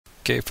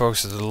Okay,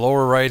 folks, at the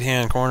lower right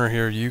hand corner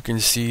here, you can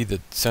see the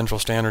Central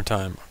Standard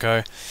Time,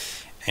 okay?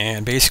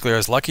 And basically, I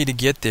was lucky to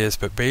get this,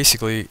 but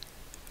basically,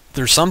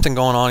 there's something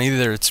going on.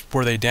 Either it's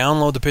where they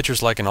download the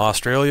pictures like in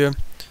Australia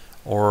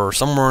or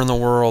somewhere in the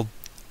world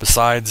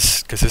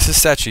besides, because this is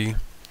Secchi,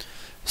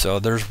 so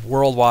there's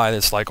worldwide.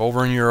 It's like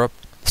over in Europe,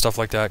 stuff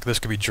like that. This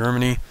could be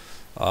Germany,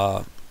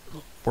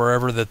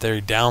 wherever that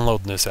they're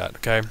downloading this at,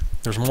 okay?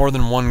 There's more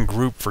than one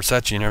group for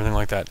Secchi and everything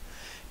like that.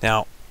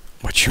 Now,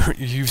 what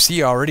you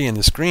see already in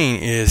the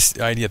screen is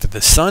the idea that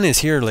the sun is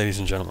here, ladies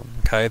and gentlemen,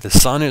 okay? The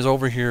sun is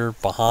over here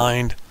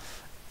behind,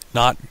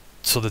 not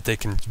so that they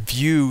can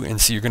view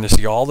and see. You're going to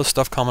see all the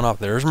stuff coming up.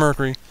 There's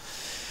Mercury,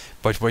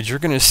 but what you're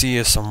going to see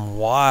is some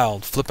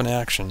wild flipping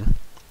action.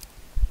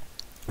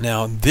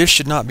 Now, this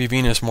should not be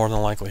Venus more than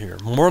likely here.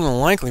 More than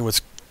likely,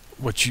 what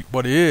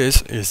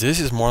is this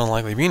is more than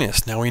likely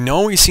Venus. Now, we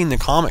know we've seen the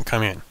comet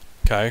come in,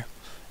 okay,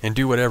 and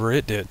do whatever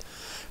it did.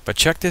 But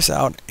check this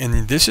out,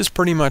 and this is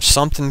pretty much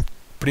something,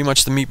 pretty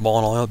much the meatball,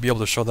 and I'll be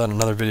able to show that in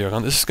another video.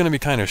 This is going to be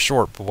kind of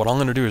short, but what I'm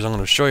going to do is I'm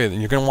going to show you, and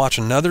you're going to watch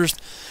another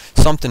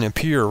something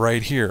appear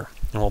right here,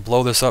 and we'll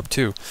blow this up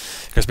too,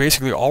 because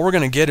basically all we're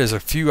going to get is a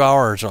few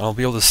hours, and I'll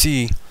be able to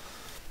see.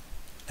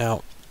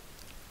 Now,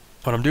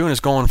 what I'm doing is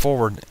going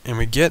forward, and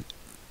we get,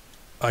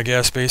 I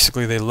guess,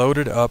 basically they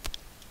loaded up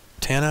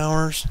 10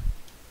 hours,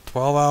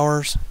 12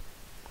 hours,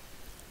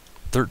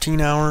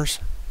 13 hours.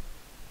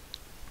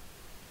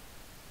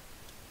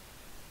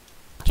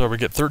 So we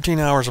get 13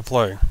 hours of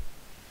play,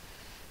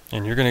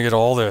 and you're going to get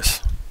all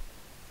this.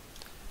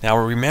 Now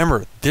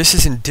remember, this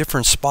is in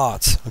different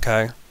spots,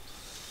 okay?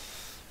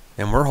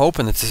 And we're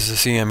hoping that this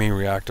is a CME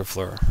reactive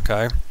flare,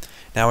 okay?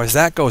 Now as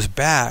that goes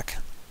back,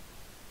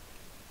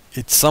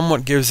 it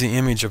somewhat gives the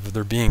image of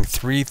there being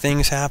three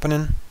things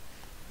happening.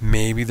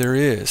 Maybe there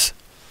is.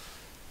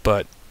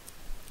 But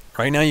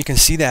right now you can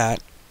see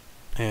that,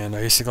 and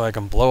basically I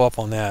can blow up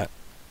on that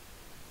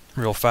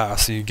real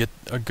fast so you get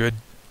a good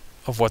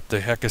of what the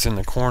heck is in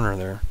the corner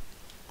there.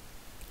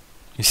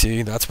 You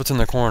see, that's what's in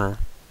the corner.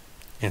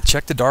 And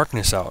check the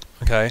darkness out,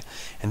 okay?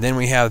 And then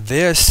we have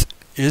this.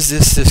 Is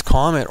this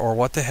comet, or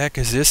what the heck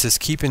is this? Is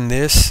keeping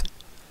this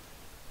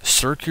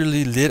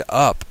circularly lit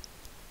up,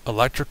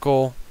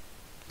 electrical,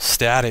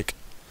 static.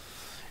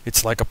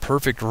 It's like a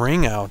perfect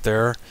ring out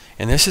there,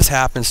 and this has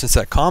happened since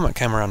that comet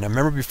came around. Now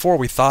remember, before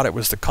we thought it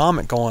was the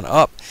comet going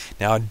up.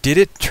 Now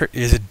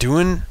is it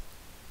doing?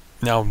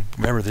 Now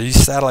remember, these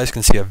satellites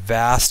can see a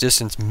vast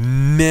distance,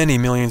 many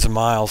millions of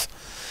miles,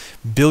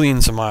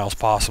 billions of miles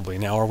possibly.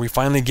 Now are we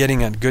finally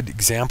getting a good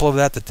example of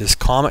that this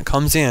comet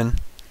comes in,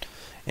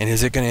 and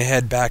is it going to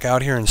head back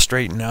out here and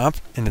straighten up,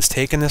 and it's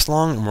taken this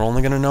long, and we're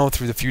only going to know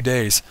through the few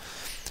days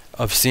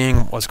of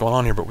seeing what's going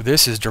on here. But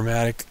this is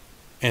dramatic.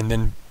 And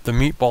then the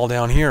meatball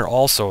down here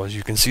also, as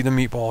you can see the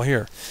meatball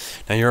here.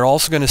 Now you're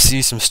also going to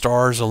see some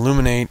stars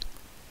illuminate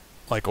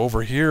like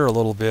over here a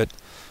little bit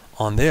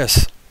on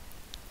this.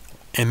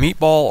 And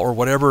meatball, or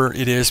whatever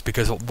it is,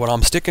 because what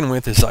I'm sticking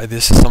with is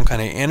this is some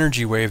kind of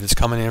energy wave that's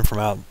coming in from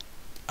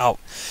out.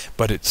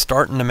 But it's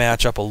starting to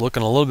match up,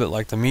 looking a little bit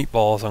like the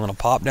meatballs. I'm going to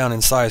pop down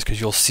in size because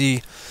you'll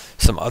see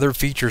some other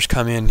features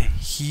come in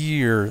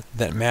here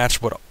that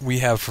match what we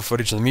have for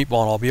footage of the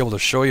meatball, and I'll be able to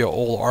show you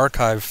old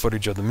archive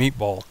footage of the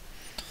meatball.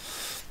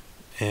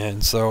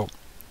 And so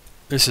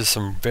this is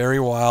some very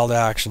wild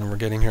action we're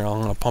getting here.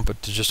 I'm going to pump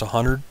it to just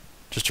 100,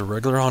 just a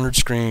regular 100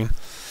 screen,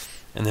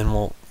 and then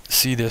we'll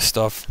see this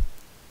stuff.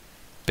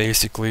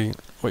 Basically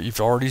what you've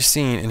already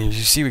seen, and as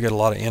you see, we get a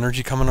lot of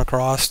energy coming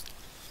across.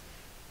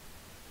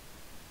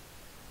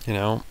 You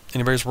know,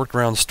 anybody's worked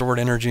around stored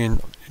energy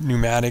and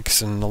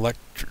pneumatics and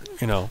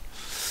been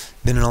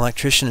an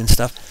electrician and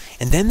stuff.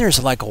 And then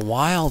there's like a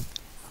wild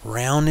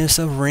roundness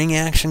of ring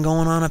action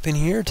going on up in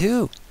here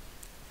too.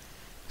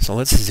 So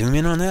let's zoom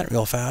in on that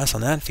real fast,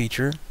 on that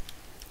feature.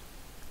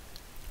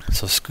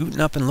 So scooting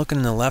up and looking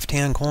in the left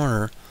hand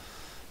corner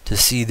to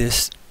see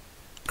this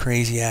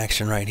crazy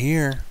action right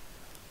here.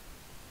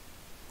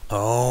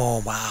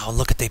 Oh wow,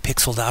 look at, they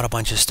pixeled out a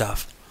bunch of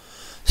stuff.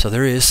 So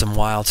there is some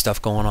wild stuff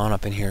going on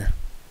up in here.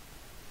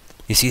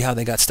 You see how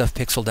they got stuff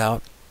pixeled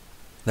out?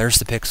 There's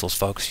the pixels,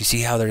 folks. You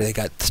see how they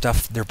got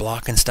stuff, they're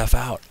blocking stuff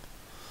out.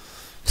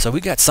 So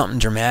we got something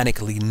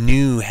dramatically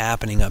new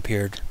happening up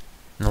here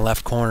in the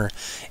left corner.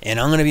 And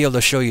I'm going to be able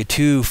to show you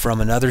too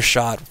from another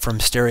shot from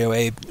Stereo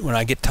A. When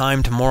I get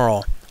time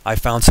tomorrow, I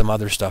found some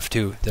other stuff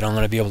too that I'm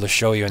going to be able to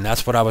show you. And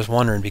that's what I was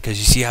wondering, because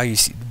you see how you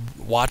see,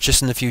 watch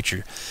this in the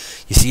future.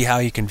 You see how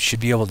you should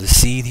be able to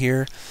see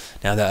here.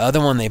 Now the other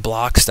one, they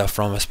block stuff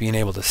from us being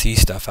able to see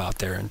stuff out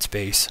there in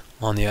space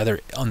on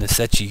the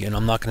Secchi, and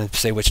I'm not going to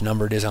say which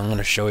number it is. I'm going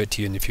to show it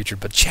to you in the future.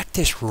 But check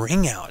this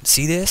ring out.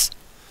 See this?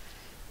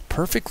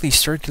 Perfectly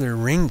circular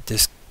ring that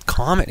this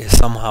comet is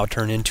somehow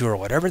turned into, or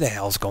whatever the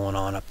hell's going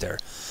on up there.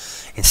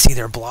 And see,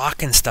 they're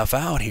blocking stuff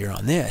out here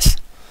on this.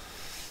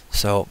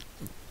 So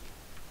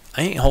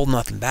I ain't holding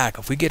nothing back.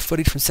 If we get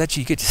footage from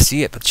Secchi, you get to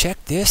see it. But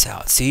check this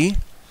out. See?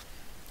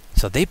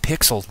 So they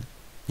pixeled.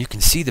 You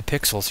can see the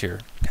pixels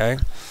here. Okay?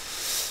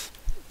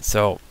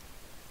 So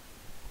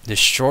this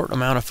short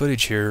amount of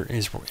footage here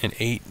is in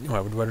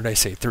what did I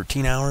say,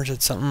 13 hours or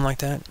something like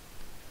that.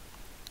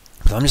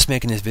 So I'm just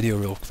making this video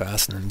real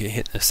fast and then get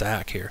hit in the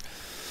sack here.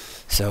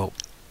 So,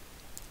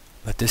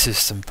 but this is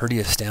some pretty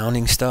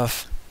astounding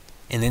stuff.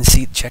 And then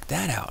check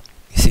that out.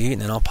 You see,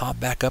 and then I'll pop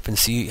back up and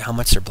see how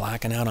much they're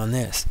blacking out on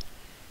this.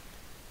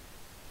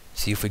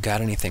 See if we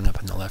got anything up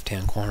in the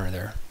left-hand corner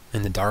there,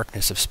 in the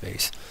darkness of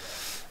space.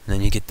 And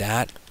then you get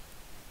that.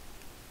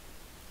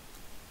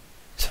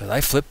 So as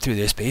I flip through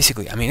this,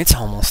 basically, I mean, it's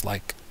almost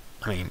like,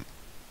 I mean,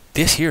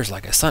 this here is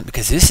like a sun,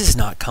 because this is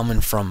not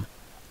coming from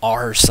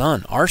our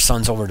sun. Our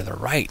sun's over to the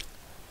right.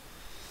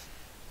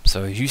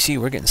 So as you see,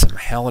 we're getting some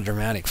hella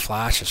dramatic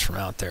flashes from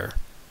out there.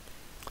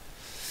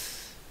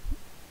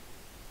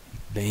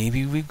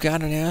 Maybe we've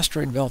got an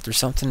asteroid belt or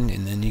something,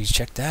 and then you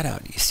check that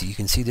out. You see, you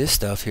can see this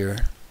stuff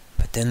here.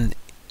 But then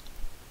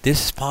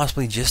this is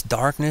possibly just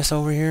darkness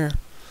over here.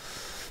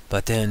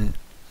 But then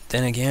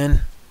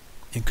again,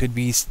 it could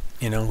be,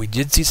 you know, we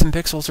did see some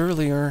pixels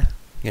earlier,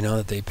 you know,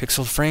 that they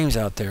pixeled frames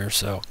out there.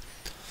 So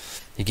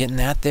you're getting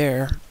that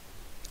there.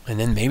 And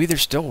then maybe they're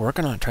still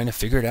working on it, trying to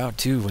figure it out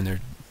too when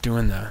they're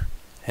doing the,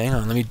 hang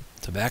on, let me,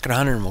 so back at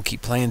 100 and we'll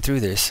keep playing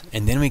through this.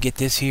 And then we get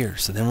this here.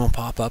 So then we'll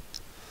pop up.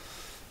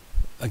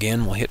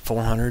 Again, we'll hit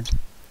 400.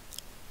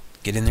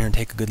 Get in there and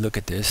take a good look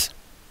at this.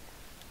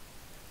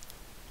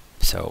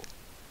 So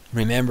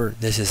remember,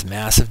 this is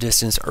massive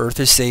distance. Earth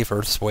is safe.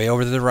 Earth's way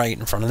over to the right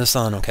in front of the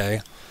sun,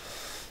 okay?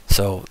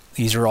 So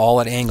these are all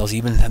at angles.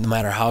 Even no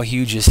matter how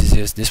huge this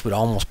is, this would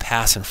almost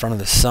pass in front of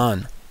the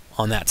sun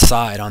on that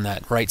side, on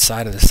that right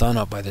side of the sun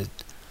up by the...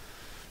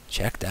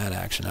 Check that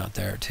action out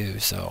there too.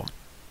 So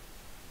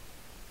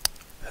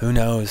who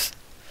knows?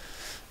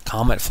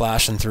 Comet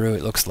flashing through,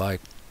 it looks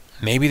like.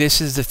 Maybe this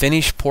is the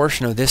finished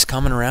portion of this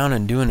coming around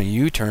and doing a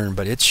U-turn,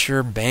 but it's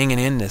sure banging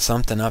into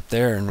something up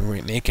there, and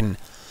we're making...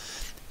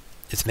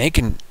 It's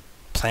making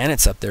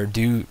planets up there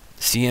do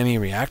CME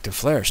reactive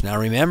flares. Now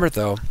remember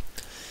though,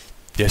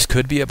 this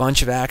could be a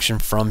bunch of action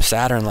from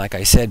Saturn, like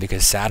I said,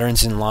 because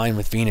Saturn's in line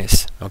with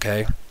Venus,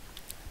 okay?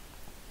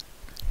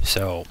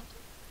 So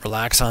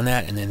relax on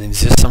that, and then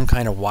is this some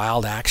kind of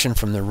wild action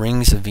from the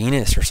rings of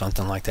Venus or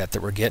something like that,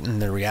 that we're getting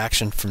the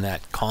reaction from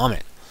that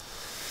comet?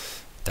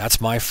 That's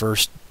my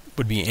first,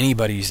 would be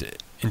anybody's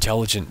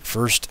intelligent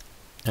first,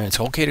 and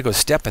it's okay to go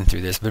stepping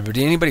through this, but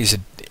anybody's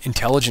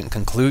intelligent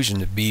conclusion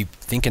to be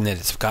thinking that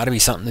it's got to be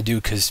something to do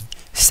because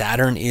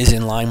Saturn is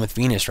in line with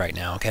Venus right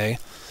now, okay?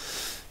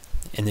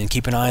 And then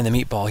keep an eye on the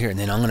meatball here, and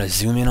then I'm going to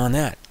zoom in on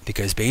that,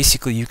 because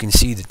basically you can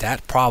see that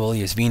that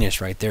probably is Venus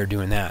right there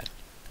doing that,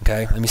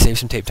 okay? Let me save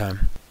some tape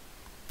time.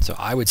 So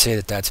I would say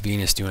that that's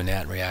Venus doing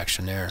that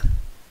reaction there.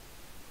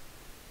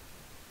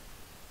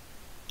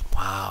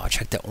 Wow,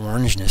 check the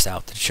orangeness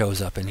out that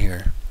shows up in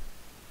here.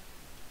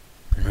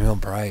 And real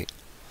bright.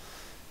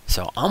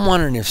 So I'm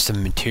wondering if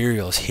some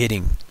material is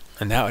hitting,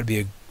 and that would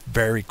be a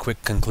very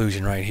quick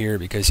conclusion right here,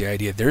 because the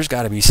idea, there's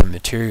got to be some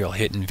material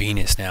hitting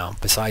Venus now,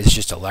 besides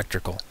just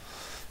electrical.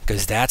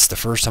 Because that's the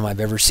first time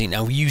I've ever seen.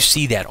 Now you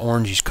see that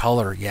orangish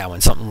color, yeah,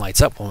 when something lights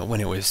up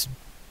when it was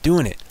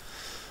doing it.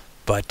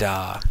 But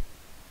to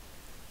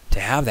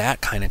have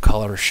that kind of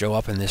color show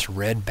up in this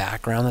red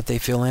background that they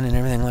fill in and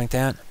everything like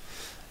that,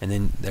 and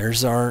then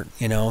there's our,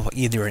 you know,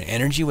 either an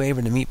energy wave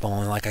or the meatball,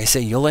 and like I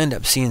say, you'll end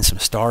up seeing some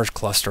stars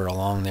cluster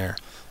along there,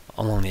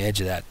 along the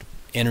edge of that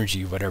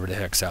energy, whatever the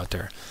heck's out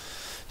there.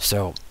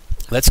 So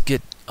let's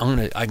get, I'm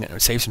gonna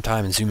save some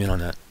time and zoom in on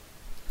that.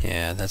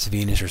 Yeah, that's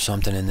Venus or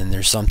something, and then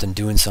there's something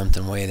doing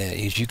something way that,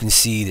 as you can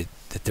see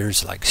that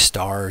there's like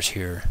stars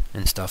here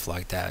and stuff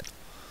like that.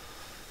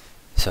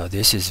 So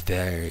this is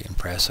very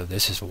impressive.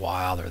 This is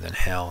wilder than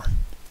hell.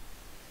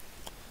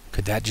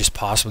 Could that just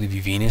possibly be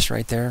Venus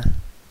right there?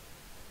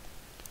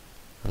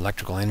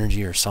 Electrical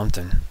energy or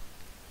something.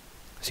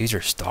 These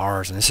are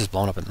stars, and this is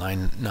blown up at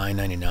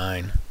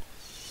 999.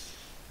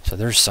 So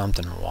there's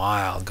something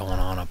wild going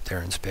on up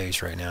there in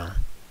space right now.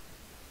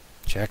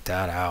 Check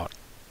that out.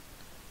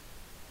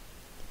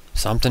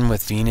 Something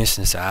with Venus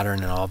and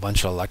Saturn and a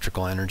bunch of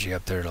electrical energy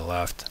up there to the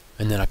left.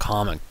 And then a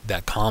comet,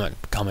 that comet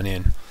coming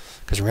in.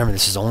 Because remember,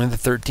 this is only the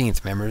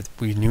 13th. Remember,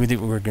 we knew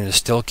that we were going to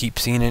still keep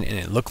seeing it, and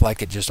it looked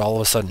like it just all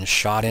of a sudden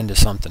shot into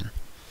something.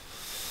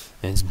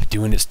 And it's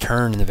doing its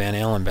turn in the Van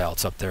Allen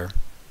belts up there.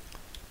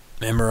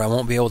 Remember, I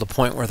won't be able to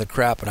point where the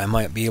crap, but I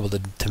might be able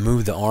to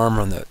move the arm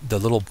on the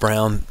little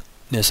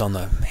brownness on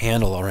the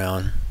handle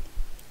around.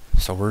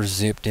 So we're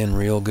zipped in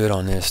real good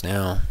on this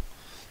now.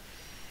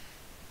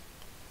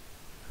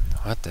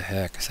 What the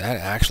heck? Is that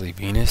actually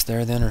Venus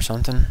there then or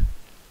something?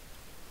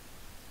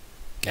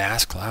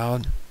 Gas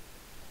cloud?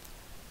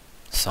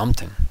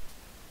 Something.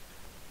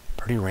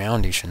 Pretty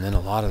roundish, and then a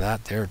lot of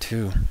that there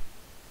too.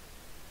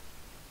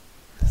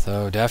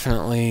 So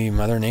definitely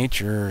Mother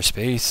Nature or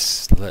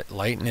space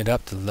lighten it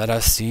up to let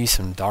us see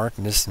some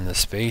darkness in the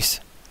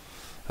space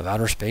of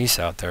outer space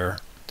out there.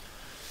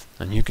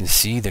 And you can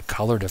see the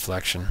color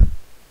deflection.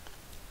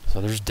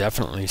 So there's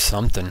definitely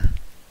something.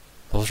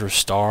 Those are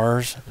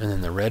stars, and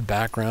then the red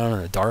background,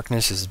 and the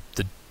darkness is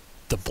the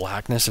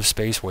blackness of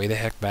space way the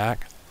heck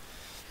back.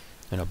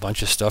 And a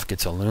bunch of stuff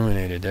gets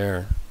illuminated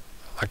there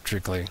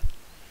electrically.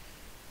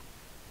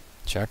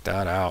 Check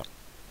that out.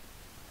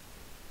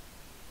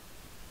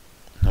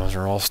 Those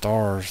are all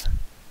stars.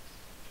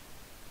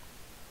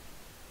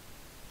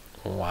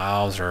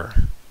 Wowzer.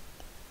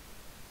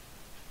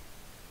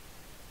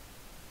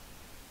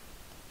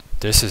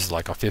 This is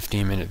like a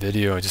 15-minute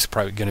video. It's just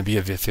probably going to be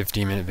a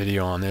 15-minute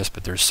video on this,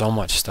 but there's so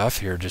much stuff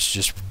here.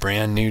 Just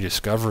brand new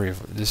discovery.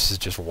 This is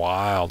just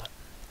wild.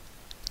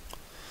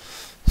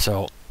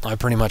 So I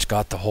pretty much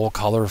got the whole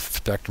color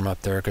spectrum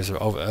up there, because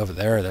over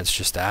there, that's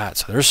just that.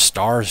 So there's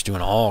stars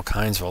doing all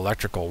kinds of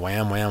electrical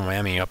wham, wham,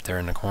 whammy up there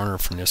in the corner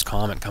from this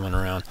comet coming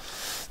around.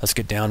 Let's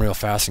get down real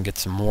fast and get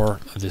some more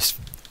of this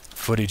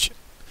footage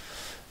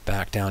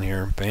back down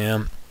here.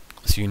 Bam.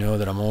 So you know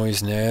that I'm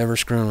always never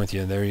screwing with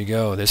you. There you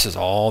go. This is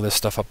all this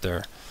stuff up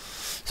there.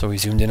 So we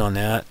zoomed in on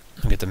that.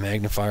 We'll get the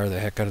magnifier the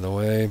heck out of the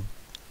way.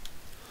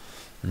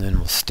 And then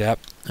we'll step,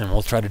 and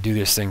we'll try to do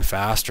this thing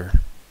faster.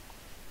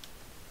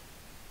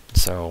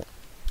 So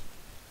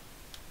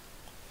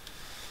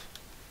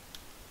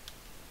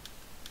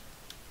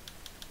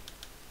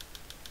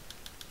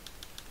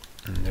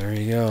and there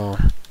you go.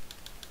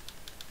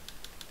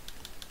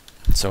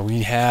 So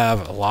we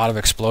have a lot of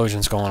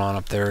explosions going on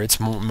up there. It's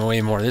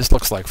way more. This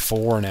looks like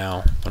 4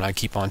 now. When I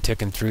keep on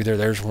ticking through there,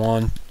 there's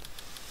 1.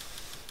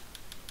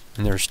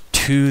 And there's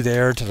 2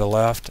 there to the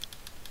left.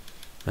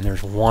 And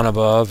there's 1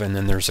 above. And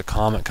then there's a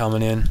comet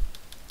coming in.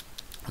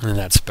 And then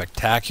that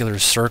spectacular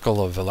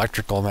circle of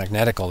electrical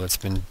magnetical that's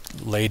been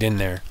laid in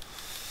there.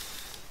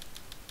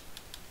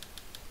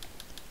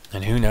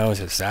 And who knows,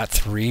 is that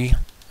 3?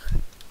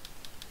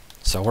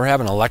 So we're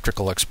having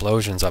electrical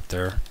explosions up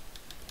there.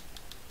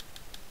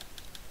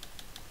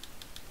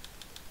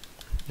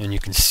 And you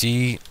can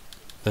see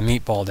the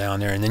meatball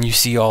down there, and then you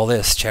see all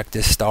this. Check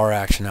this star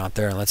action out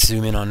there, and let's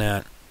zoom in on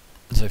that.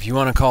 So if you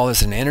want to call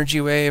this an energy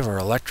wave or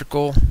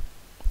electrical,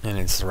 and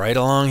it's right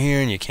along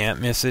here and you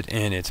can't miss it,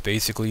 and it's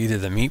basically either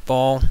the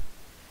meatball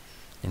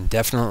and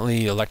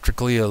definitely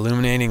electrically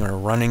illuminating or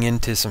running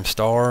into some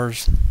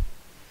stars,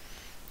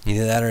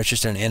 either that or it's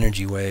just an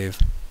energy wave.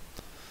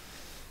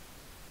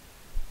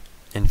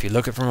 And if you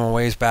look at it from a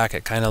ways back,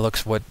 it kind of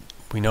looks what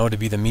we know to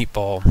be the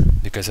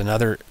meatball, because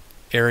another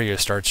area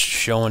starts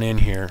showing in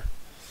here.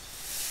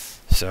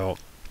 So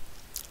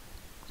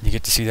you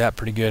get to see that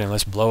pretty good. And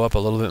let's blow up a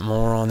little bit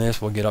more on this.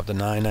 We'll get up to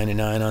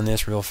 999 on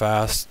this real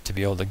fast to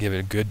be able to give it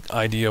a good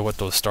idea what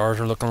those stars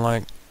are looking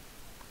like.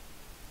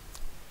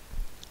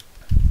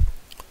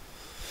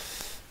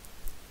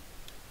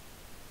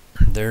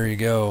 There you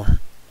go.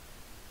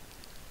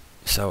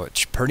 So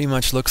it pretty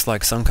much looks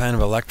like some kind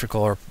of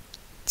electrical or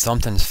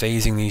something's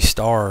phasing these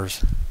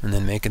stars and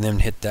then making them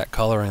hit that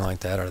coloring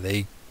like that. Are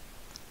they?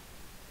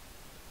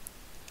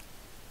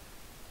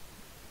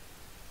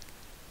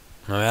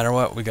 No matter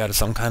what, we got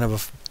some kind of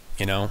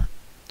a, you know,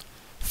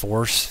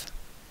 force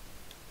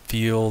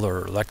field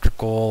or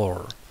electrical,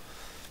 or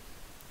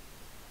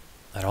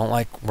I don't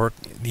like work,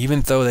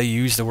 even though they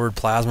use the word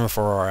plasma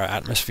for our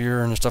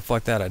atmosphere and stuff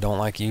like that, I don't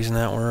like using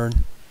that word.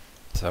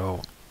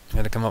 So I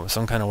got to come up with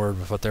some kind of word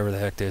with whatever the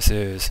heck this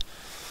is.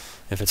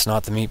 If it's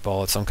not the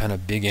meatball, it's some kind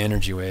of big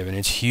energy wave, and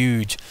it's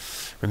huge.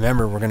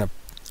 Remember, I'm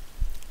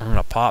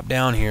gonna pop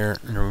down here,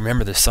 and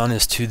remember the sun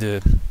is to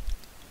the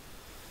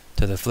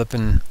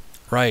flipping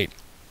right.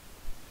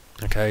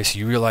 Okay, so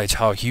you realize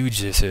how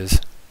huge this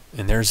is,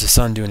 and there's the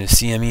sun doing his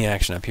CME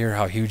action up here.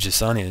 How huge the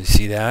sun is,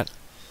 see that?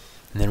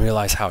 And then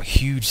realize how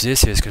huge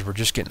this is, because we're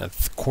just getting a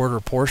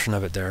quarter portion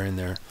of it there in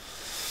there.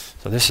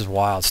 So this is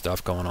wild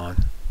stuff going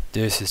on.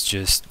 This is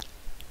just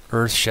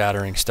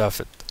earth-shattering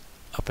stuff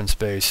up in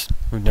space.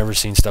 We've never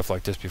seen stuff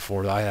like this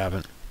before. I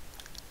haven't.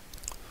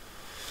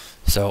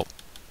 So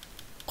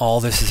all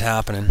this is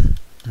happening,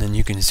 and then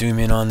you can zoom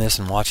in on this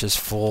and watch this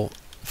full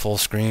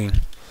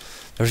screen.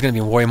 There's going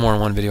to be way more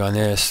than one video on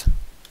this.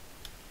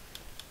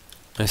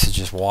 This is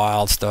just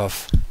wild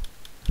stuff.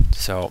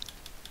 So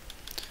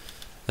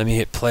let me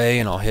hit play,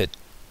 and I'll hit,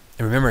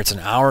 and remember it's an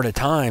hour at a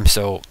time,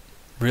 so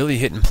really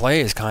hitting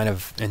play is kind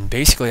of, and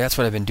basically that's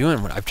what I've been doing.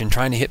 I've been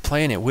trying to hit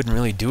play and it wouldn't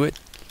really do it,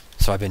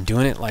 so I've been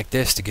doing it like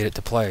this to get it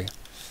to play.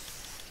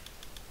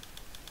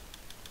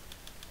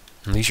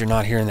 At least you're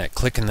not hearing that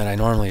clicking that I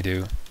normally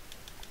do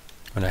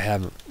when I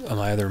have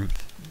my other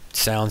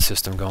sound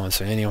system going.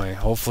 So anyway,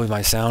 hopefully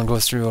my sound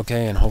goes through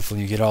okay, and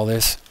hopefully you get all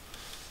this,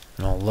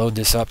 and I'll load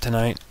this up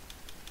tonight.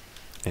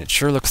 And it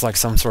sure looks like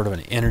some sort of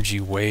an energy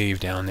wave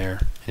down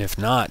there, and if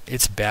not,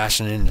 it's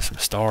bashing into some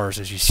stars,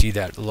 as you see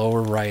that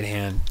lower right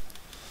hand,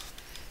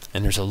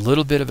 and there's a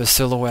little bit of a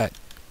silhouette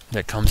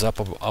that comes up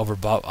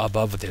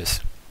above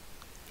this.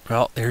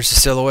 Well, there's the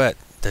silhouette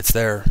that's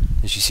there.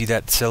 As you see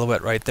that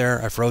silhouette right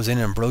there, I froze in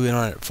and blew in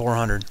on it at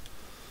 400.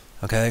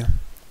 Okay,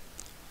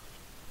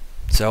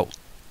 so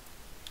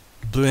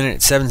blew in it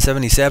at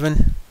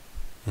 777,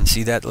 and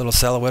see that little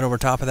silhouette over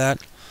top of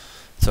that?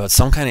 So it's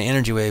some kind of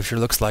energy wave. Sure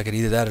looks like it.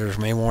 Either that or there's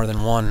maybe more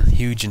than one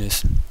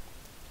hugeness.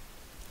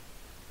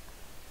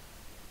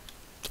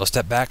 So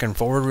step back and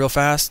forward real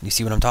fast. You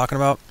see what I'm talking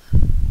about?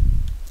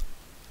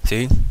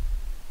 See?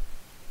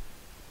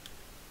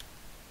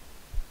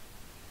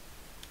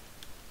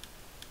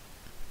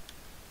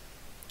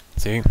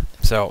 See?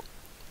 So